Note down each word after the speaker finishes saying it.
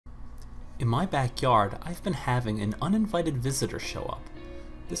In my backyard, I've been having an uninvited visitor show up.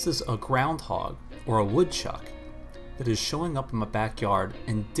 This is a groundhog, or a woodchuck, that is showing up in my backyard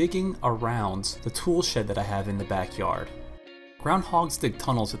and digging around the tool shed that I have in the backyard. Groundhogs dig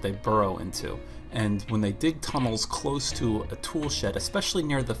tunnels that they burrow into, and when they dig tunnels close to a tool shed, especially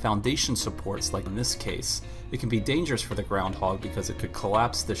near the foundation supports like in this case, it can be dangerous for the groundhog because it could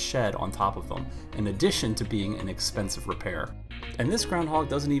collapse the shed on top of them, in addition to being an expensive repair. And this groundhog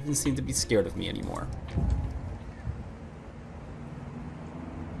doesn't even seem to be scared of me anymore.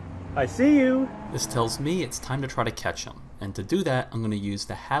 I see you! This tells me it's time to try to catch him, and to do that I'm going to use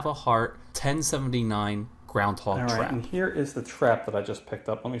the Have a Heart 1079 groundhog trap. Alright, and here is the trap that I just picked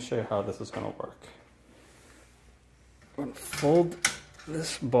up. Let me show you how this is going to work. I'm going to fold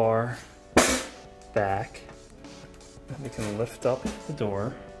this bar back, and we can lift up the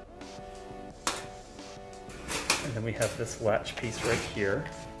door. And then we have this latch piece right here.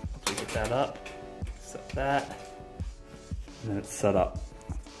 We get that up, set that, and then it's set up.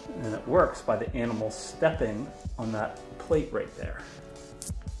 And it works by the animal stepping on that plate right there.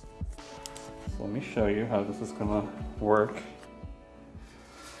 So let me show you how this is gonna work.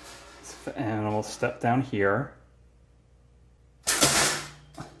 So the animal step down here.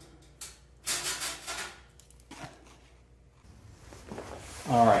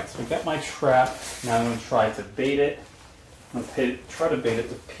 All right, so we got my trap. Now I'm gonna try to bait it. I'm gonna try to bait it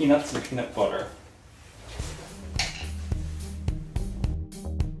with peanuts and peanut butter.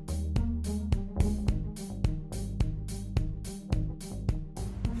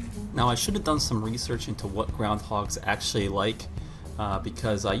 Now I should have done some research into what groundhogs actually like,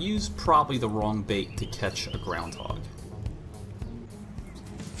 because I used probably the wrong bait to catch a groundhog.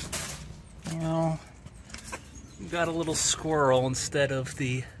 Well, we got a little squirrel instead of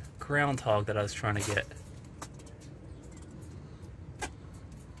the groundhog that I was trying to get.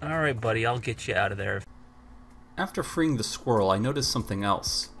 Alright buddy, I'll get you out of there. After freeing the squirrel, I noticed something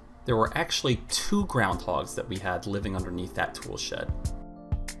else. There were actually 2 groundhogs that we had living underneath that tool shed.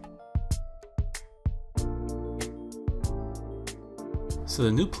 So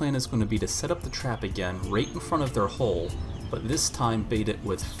the new plan is going to be to set up the trap again right in front of their hole, but this time bait it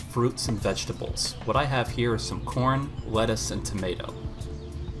with fruits and vegetables. What I have here is some corn, lettuce, and tomato.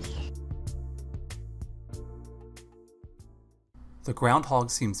 The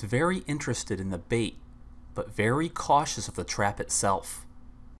groundhog seems very interested in the bait, but very cautious of the trap itself.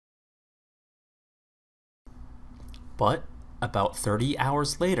 But about 30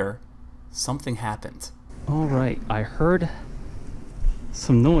 hours later, something happened. Alright, I heard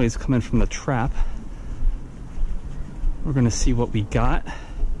some noise coming from the trap. We're gonna see what we got.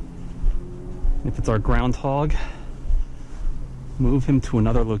 If it's our groundhog, move him to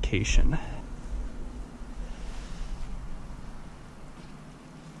another location.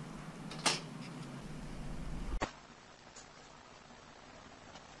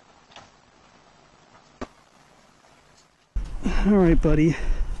 Alright buddy,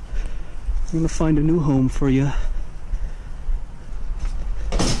 I'm gonna find a new home for you.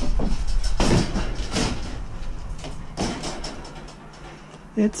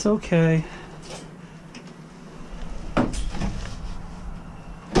 It's okay.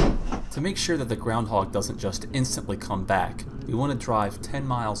 To make sure that the groundhog doesn't just instantly come back, we want to drive 10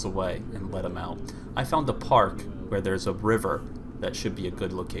 miles away and let him out. I found a park where there's a river that should be a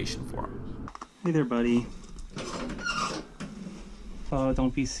good location for him. Hey there, buddy. Oh,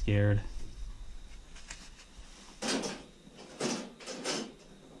 don't be scared.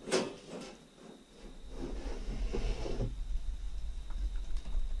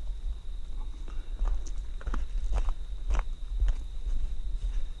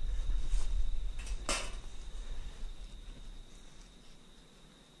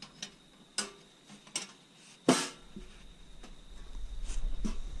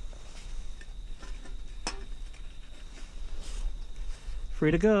 Free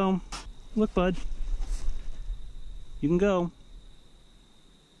to go. Look, bud. You can go.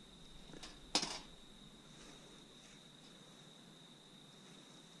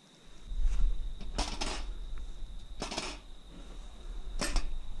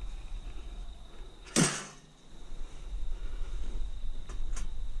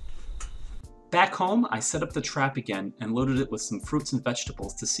 Back home, I set up the trap again and loaded it with some fruits and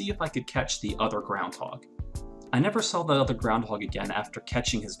vegetables to see if I could catch the other groundhog. I never saw the other groundhog again after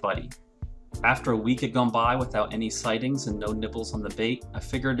catching his buddy. After a week had gone by without any sightings and no nibbles on the bait, I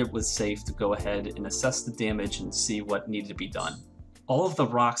figured it was safe to go ahead and assess the damage and see what needed to be done. All of the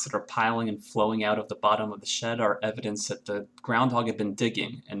rocks that are piling and flowing out of the bottom of the shed are evidence that the groundhog had been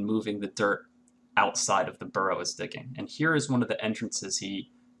digging and moving the dirt outside of the burrow is digging. And here is one of the entrances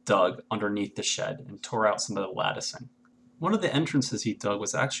he dug underneath the shed and tore out some of the latticing. One of the entrances he dug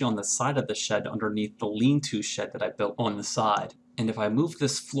was actually on the side of the shed underneath the lean-to shed that I built on the side. And if I move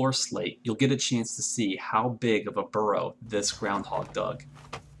this floor slate, you'll get a chance to see how big of a burrow this groundhog dug.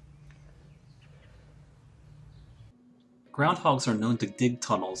 Groundhogs are known to dig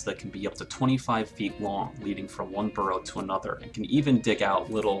tunnels that can be up to 25 feet long, leading from one burrow to another, and can even dig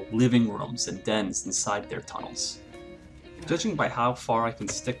out little living rooms and dens inside their tunnels. Judging by how far I can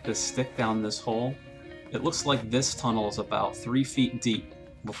stick this stick down this hole, it looks like this tunnel is about 3 feet deep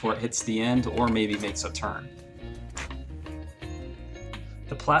before it hits the end or maybe makes a turn.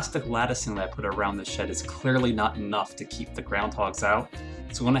 The plastic latticing that I put around the shed is clearly not enough to keep the groundhogs out,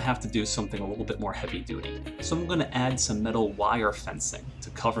 so I'm going to have to do something a little bit more heavy duty. So I'm going to add some metal wire fencing to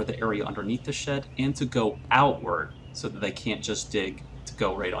cover the area underneath the shed and to go outward so that they can't just dig to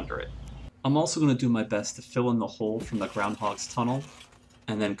go right under it. I'm also going to do my best to fill in the hole from the groundhog's tunnel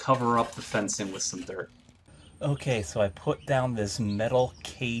and then cover up the fencing with some dirt. Okay, so I put down this metal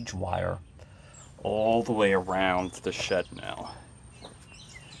cage wire all the way around the shed now.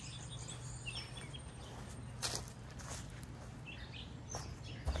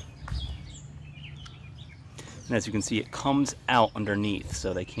 And as you can see, it comes out underneath,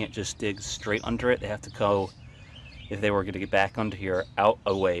 so they can't just dig straight under it. They have to go, if they were going to get back under here, out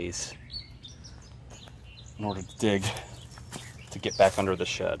a ways in order to dig to get back under the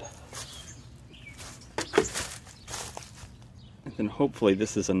shed. And then hopefully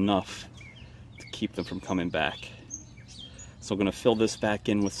this is enough to keep them from coming back. So I'm going to fill this back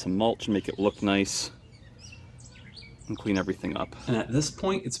in with some mulch and make it look nice and clean everything up. And at this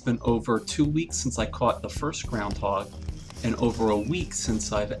point, it's been over 2 weeks since I caught the first groundhog, and over a week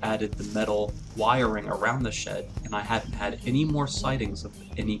since I've added the metal wiring around the shed, and I haven't had any more sightings of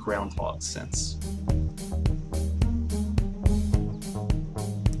any groundhogs since.